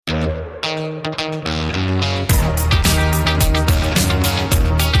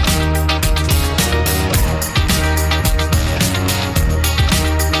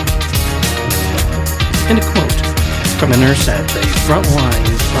nurse at the front lines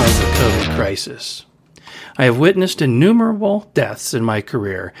of the COVID crisis. I have witnessed innumerable deaths in my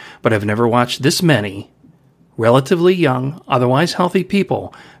career, but I've never watched this many relatively young, otherwise healthy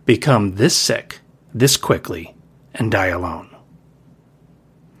people become this sick, this quickly, and die alone.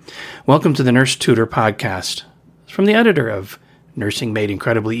 Welcome to the Nurse Tutor Podcast. It's from the editor of Nursing Made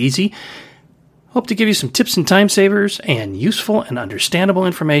Incredibly Easy. Hope to give you some tips and time savers and useful and understandable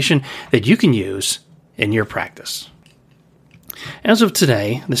information that you can use in your practice. As of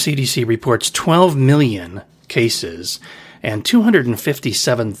today, the CDC reports 12 million cases and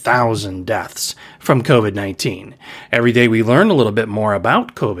 257,000 deaths from COVID-19. Every day we learn a little bit more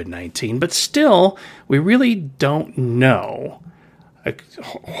about COVID-19, but still, we really don't know a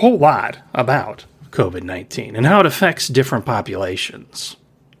whole lot about COVID-19 and how it affects different populations.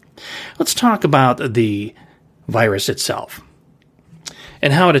 Let's talk about the virus itself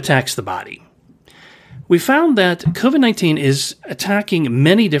and how it attacks the body. We found that COVID-19 is attacking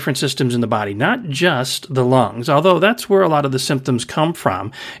many different systems in the body, not just the lungs, although that's where a lot of the symptoms come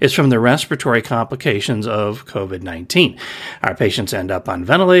from. It's from the respiratory complications of COVID-19. Our patients end up on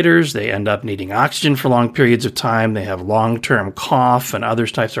ventilators. They end up needing oxygen for long periods of time. They have long-term cough and other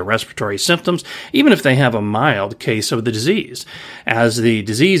types of respiratory symptoms, even if they have a mild case of the disease. As the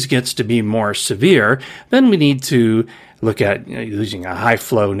disease gets to be more severe, then we need to look at using a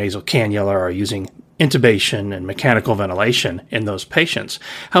high-flow nasal cannula or using intubation and mechanical ventilation in those patients.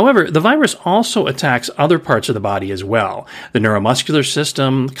 However, the virus also attacks other parts of the body as well. The neuromuscular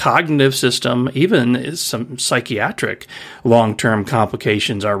system, cognitive system, even some psychiatric long-term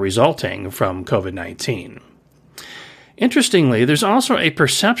complications are resulting from COVID-19. Interestingly, there's also a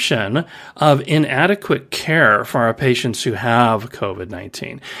perception of inadequate care for our patients who have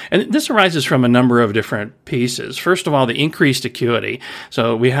COVID-19. And this arises from a number of different pieces. First of all, the increased acuity.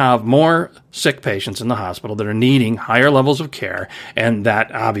 So we have more sick patients in the hospital that are needing higher levels of care, and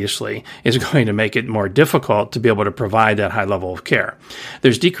that obviously is going to make it more difficult to be able to provide that high level of care.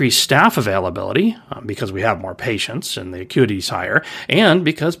 There's decreased staff availability because we have more patients and the acuity is higher, and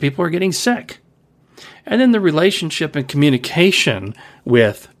because people are getting sick. And then the relationship and communication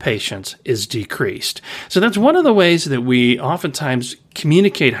with patients is decreased. So that's one of the ways that we oftentimes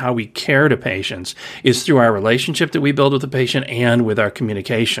communicate how we care to patients is through our relationship that we build with the patient and with our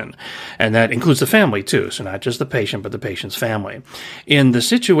communication. And that includes the family too. So not just the patient, but the patient's family. In the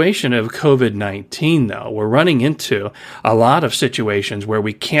situation of COVID-19, though, we're running into a lot of situations where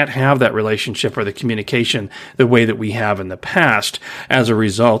we can't have that relationship or the communication the way that we have in the past as a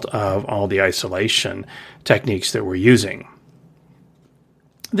result of all the isolation techniques that we're using.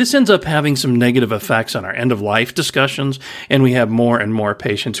 This ends up having some negative effects on our end-of-life discussions, and we have more and more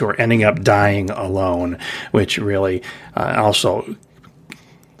patients who are ending up dying alone, which really also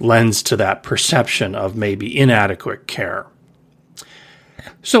lends to that perception of maybe inadequate care.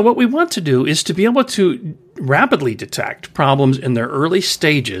 So what we want to do is to be able to rapidly detect problems in their early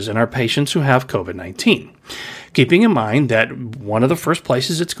stages in our patients who have COVID-19. Keeping in mind that one of the first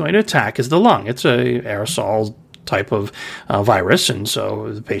places it's going to attack is the lung. It's an aerosol type of virus, and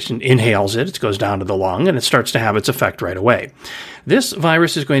so the patient inhales it goes down to the lung, and it starts to have its effect right away. This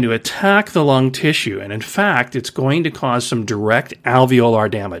virus is going to attack the lung tissue, and in fact, it's going to cause some direct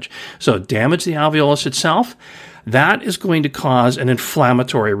alveolar damage. So damage the alveolus itself, that is going to cause an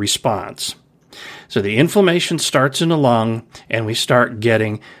inflammatory response. So the inflammation starts in the lung, and we start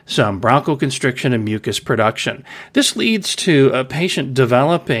getting some bronchoconstriction and mucus production. This leads to a patient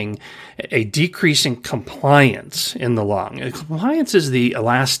developing a decrease in compliance in the lung. Compliance is the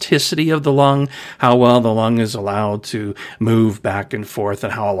elasticity of the lung, how well the lung is allowed to move back and forth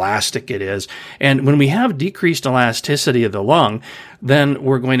and how elastic it is. And when we have decreased elasticity of the lung, then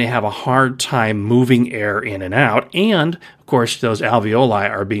we're going to have a hard time moving air in and out. And, of course, those alveoli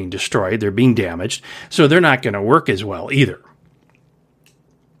are being destroyed. They're being damaged. So they're not going to work as well either.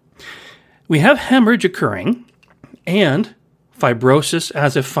 We have hemorrhage occurring and fibrosis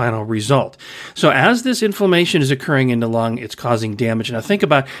as a final result. So as this inflammation is occurring in the lung, it's causing damage. Now think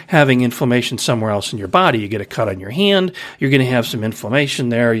about having inflammation somewhere else in your body. You get a cut on your hand, you're going to have some inflammation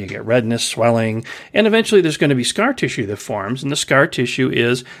there, you get redness, swelling, and eventually there's going to be scar tissue that forms, and the scar tissue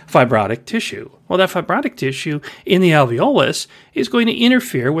is fibrotic tissue. Well, that fibrotic tissue in the alveolus is going to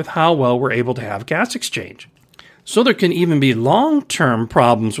interfere with how well we're able to have gas exchange. So there can even be long-term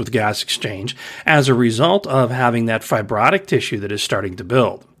problems with gas exchange as a result of having that fibrotic tissue that is starting to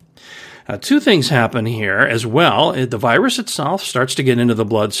build. Two things happen here as well. The virus itself starts to get into the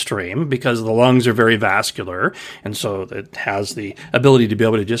bloodstream because the lungs are very vascular, and so it has the ability to be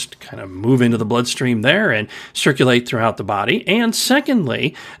able to just kind of move into the bloodstream there and circulate throughout the body. And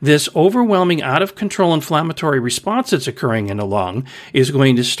secondly, this overwhelming, out-of-control inflammatory response that's occurring in the lung is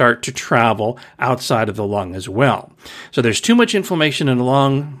going to start to travel outside of the lung as well. So there's too much inflammation in the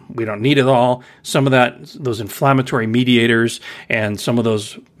lung. We don't need it all. Some of those inflammatory mediators and some of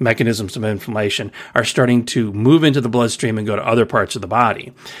those mechanisms of inflammation are starting to move into the bloodstream and go to other parts of the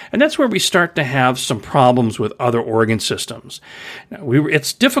body. And that's where we start to have some problems with other organ systems. Now,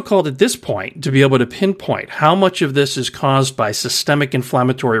 it's difficult at this point to be able to pinpoint how much of this is caused by systemic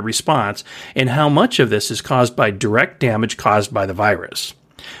inflammatory response and how much of this is caused by direct damage caused by the virus.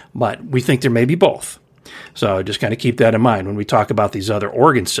 But we think there may be both. So just kind of keep that in mind when we talk about these other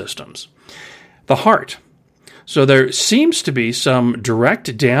organ systems. The heart. So there seems to be some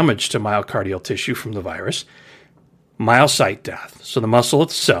direct damage to myocardial tissue from the virus. Myocyte death. So the muscle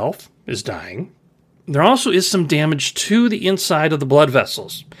itself is dying. There also is some damage to the inside of the blood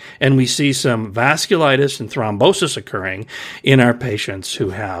vessels. And we see some vasculitis and thrombosis occurring in our patients who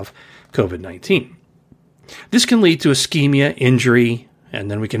have COVID-19. This can lead to ischemia, injury, and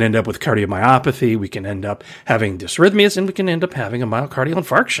then we can end up with cardiomyopathy, we can end up having dysrhythmias, and we can end up having a myocardial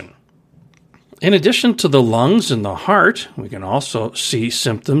infarction. In addition to the lungs and the heart, we can also see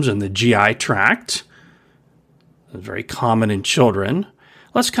symptoms in the GI tract. It's very common in children.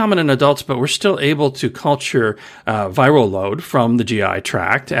 Less common in adults, but we're still able to culture viral load from the GI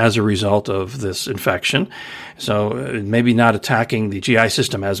tract as a result of this infection. So maybe not attacking the GI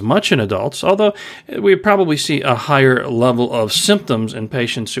system as much in adults, although we probably see a higher level of symptoms in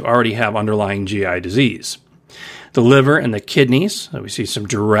patients who already have underlying GI disease. The liver and the kidneys, we see some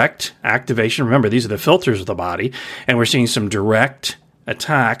direct activation. Remember, these are the filters of the body, and we're seeing some direct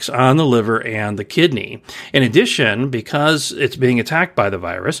attacks on the liver and the kidney. In addition, because it's being attacked by the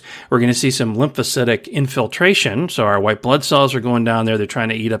virus, we're going to see some lymphocytic infiltration. So our white blood cells are going down there. They're trying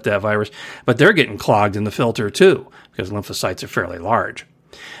to eat up that virus, but they're getting clogged in the filter too because lymphocytes are fairly large.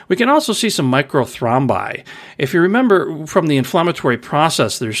 We can also see some microthrombi. If you remember from the inflammatory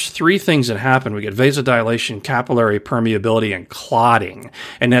process, there's three things that happen. We get vasodilation, capillary permeability, and clotting.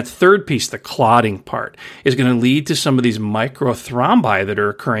 And that third piece, the clotting part, is going to lead to some of these microthrombi that are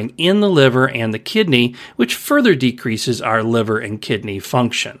occurring in the liver and the kidney, which further decreases our liver and kidney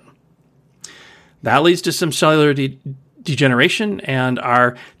function. That leads to some cellular degeneration, and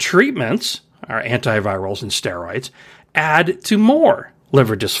our treatments, our antivirals and steroids, add to more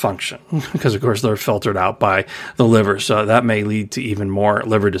liver dysfunction because, of course, they're filtered out by the liver. So that may lead to even more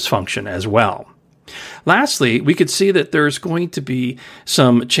liver dysfunction as well. Lastly, we could see that there's going to be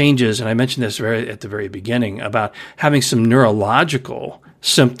some changes, and I mentioned this at the very beginning, about having some neurological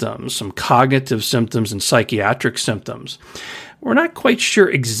symptoms, some cognitive symptoms, and psychiatric symptoms. We're not quite sure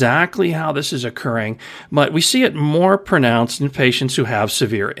exactly how this is occurring, but we see it more pronounced in patients who have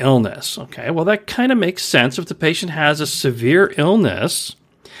severe illness. Okay, well, that kind of makes sense. If the patient has a severe illness,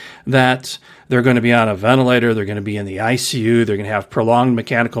 that they're going to be on a ventilator, they're going to be in the ICU, they're going to have prolonged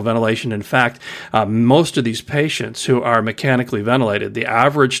mechanical ventilation. In fact, most of these patients who are mechanically ventilated, the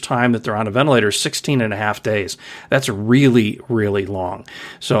average time that they're on a ventilator is 16 and a half days. That's really, really long.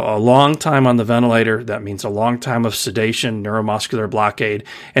 So a long time on the ventilator, that means a long time of sedation, neuromuscular blockade,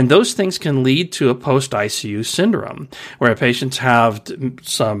 and those things can lead to a post-ICU syndrome, where patients have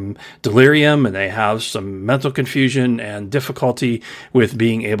some delirium and they have some mental confusion and difficulty with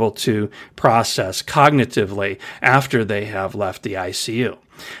being able to process cognitively after they have left the ICU.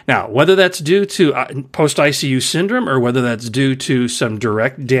 Now, whether that's due to post-ICU syndrome or whether that's due to some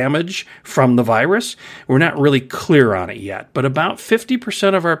direct damage from the virus, we're not really clear on it yet. But about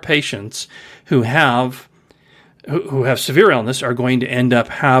 50% of our patients who have severe illness are going to end up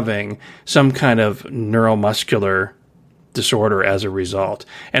having some kind of neuromuscular disorder as a result.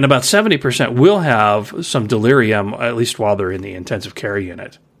 And about 70% will have some delirium, at least while they're in the intensive care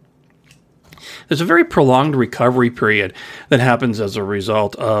unit. There's a very prolonged recovery period that happens as a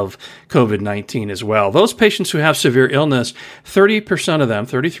result of COVID-19 as well. Those patients who have severe illness, 30% of them,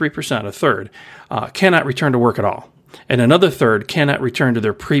 33%, a third, cannot return to work at all. And another third cannot return to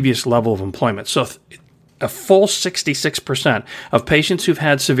their previous level of employment. So a full 66% of patients who've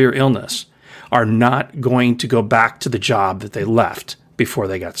had severe illness are not going to go back to the job that they left before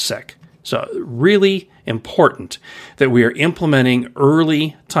they got sick. So really important that we are implementing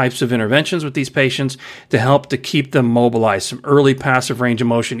early types of interventions with these patients to help to keep them mobilized, some early passive range of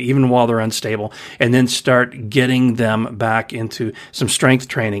motion even while they're unstable, and then start getting them back into some strength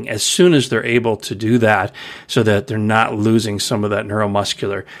training as soon as they're able to do that so that they're not losing some of that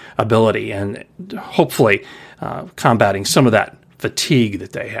neuromuscular ability and hopefully combating some of that fatigue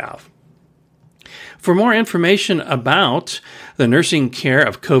that they have. For more information about the nursing care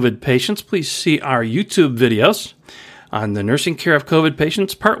of COVID patients, please see our YouTube videos on the nursing care of COVID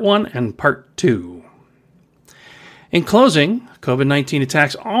patients, Part 1 and Part 2. In closing, COVID-19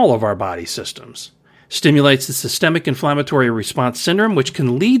 attacks all of our body systems, stimulates the systemic inflammatory response syndrome, which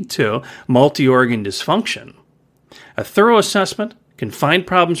can lead to multi-organ dysfunction. A thorough assessment can find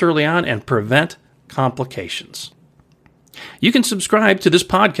problems early on and prevent complications. You can subscribe to this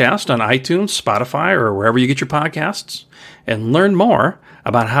podcast on iTunes, Spotify, or wherever you get your podcasts, and learn more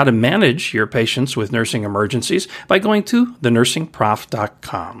about how to manage your patients with nursing emergencies by going to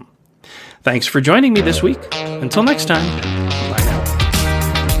thenursingprof.com. Thanks for joining me this week. Until next time, bye now.